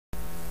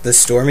The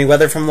stormy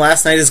weather from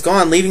last night is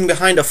gone, leaving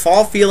behind a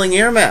fall-feeling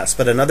air mass,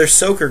 but another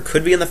soaker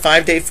could be in the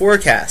 5-day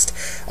forecast.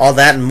 All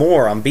that and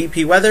more on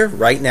BP Weather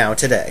right now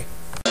today.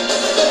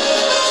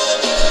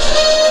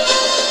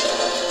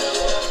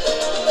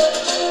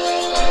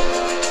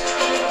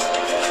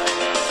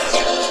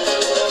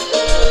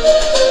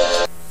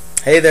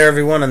 Hey there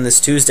everyone on this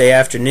Tuesday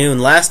afternoon.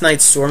 Last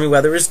night's stormy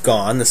weather is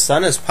gone. The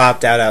sun has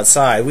popped out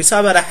outside. We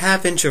saw about a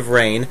half-inch of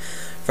rain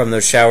from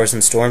those showers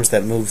and storms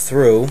that moved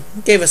through.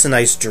 It gave us a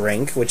nice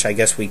drink, which I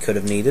guess we could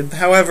have needed.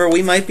 However,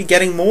 we might be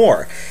getting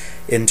more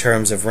in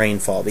terms of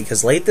rainfall,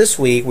 because late this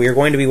week we are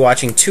going to be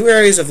watching two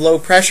areas of low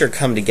pressure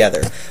come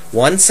together.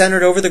 One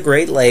centered over the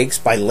Great Lakes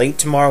by late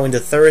tomorrow into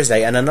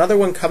Thursday, and another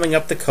one coming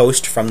up the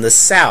coast from the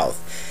south.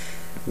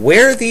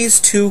 Where these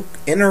two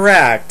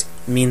interact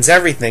means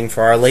everything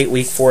for our late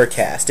week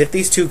forecast. If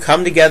these two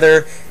come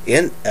together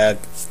at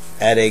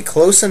a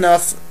close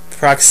enough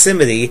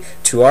proximity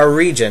to our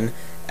region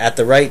at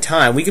the right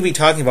time, we could be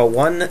talking about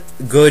one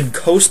good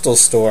coastal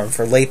storm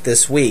for late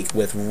this week,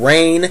 with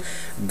rain,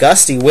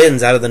 gusty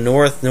winds out of the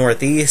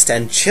north-northeast,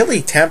 and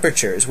chilly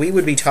temperatures. We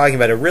would be talking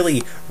about a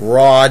really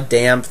raw,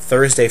 damp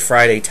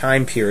Thursday-Friday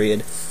time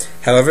period.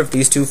 However, if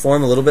these two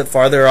form a little bit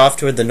farther off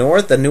toward the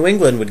north, then New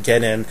England would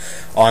get in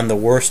on the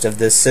worst of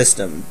this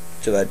system.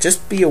 So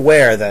just be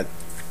aware that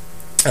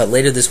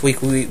later this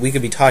week we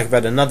could be talking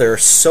about another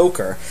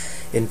soaker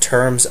in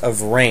terms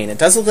of rain. It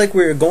does look like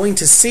we're going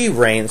to see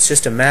rain. It's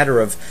just a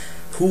matter of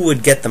who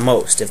would get the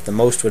most, if the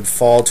most would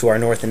fall to our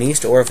north and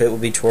east, or if it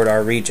would be toward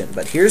our region.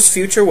 But here's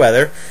future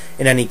weather.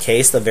 In any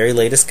case, the very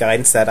latest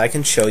guidance that I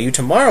can show you.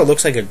 Tomorrow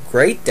looks like a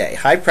great day.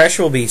 High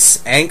pressure will be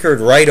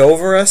anchored right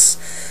over us,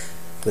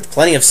 with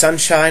plenty of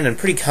sunshine and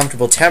pretty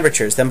comfortable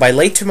temperatures. Then by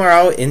late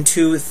tomorrow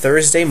into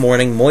Thursday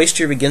morning,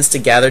 moisture begins to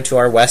gather to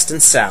our west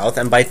and south,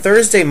 and by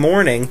Thursday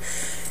morning,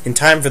 in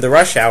time for the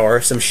rush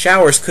hour, some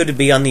showers could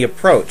be on the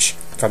approach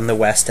from the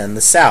west and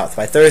the south.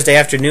 By Thursday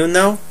afternoon,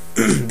 though,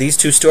 these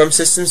two storm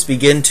systems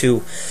begin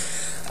to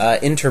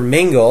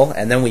intermingle,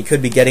 and then we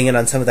could be getting in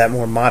on some of that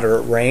more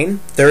moderate rain.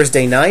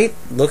 Thursday night,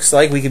 looks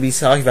like we could be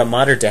talking about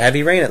moderate to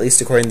heavy rain, at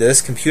least according to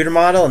this computer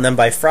model, and then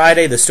by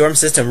Friday, the storm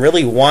system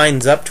really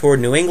winds up toward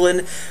New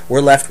England.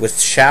 We're left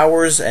with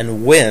showers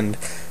and wind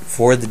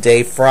for the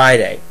day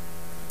Friday.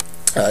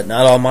 Not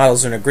all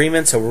models are in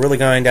agreement, so we're really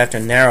going to have to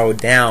narrow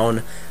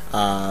down,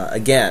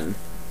 again,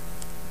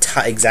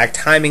 exact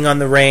timing on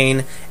the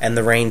rain and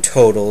the rain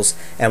totals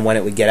and when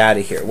it would get out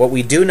of here. What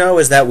we do know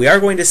is that we are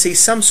going to see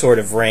some sort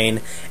of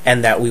rain,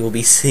 and that we will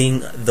be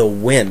seeing the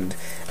wind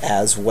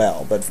as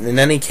well. But in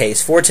any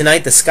case, for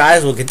tonight, the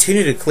skies will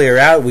continue to clear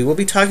out. We will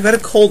be talking about a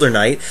colder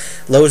night,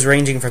 lows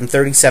ranging from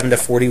 37 to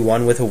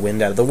 41 with a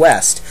wind out of the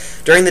west.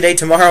 During the day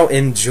tomorrow,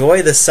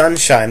 enjoy the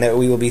sunshine that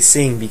we will be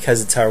seeing, because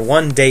it's our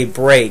one-day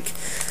break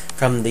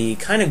from the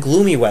kind of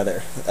gloomy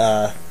weather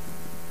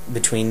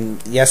between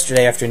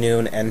yesterday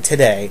afternoon and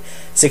today.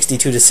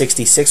 62 to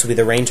 66 will be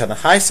the range on the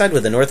high side,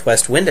 with a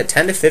northwest wind at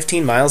 10 to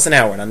 15 miles an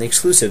hour. And on the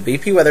exclusive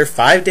BP Weather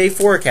 5-day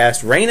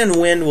forecast, rain and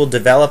wind will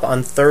develop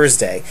on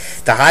Thursday.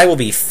 The high will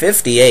be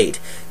 58.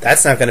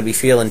 That's not going to be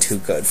feeling too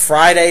good.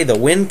 Friday, the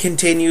wind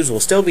continues.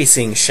 We'll still be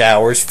seeing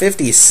showers.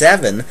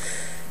 57.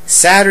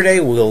 Saturday,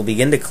 we'll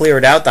begin to clear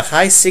it out. The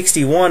high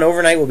 61.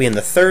 Overnight will be in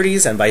the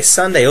 30s, and by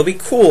Sunday, it'll be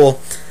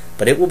cool,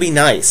 but it will be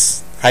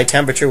nice. High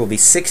temperature will be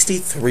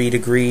 63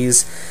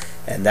 degrees,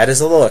 and that is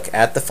a look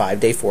at the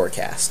 5-day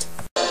forecast.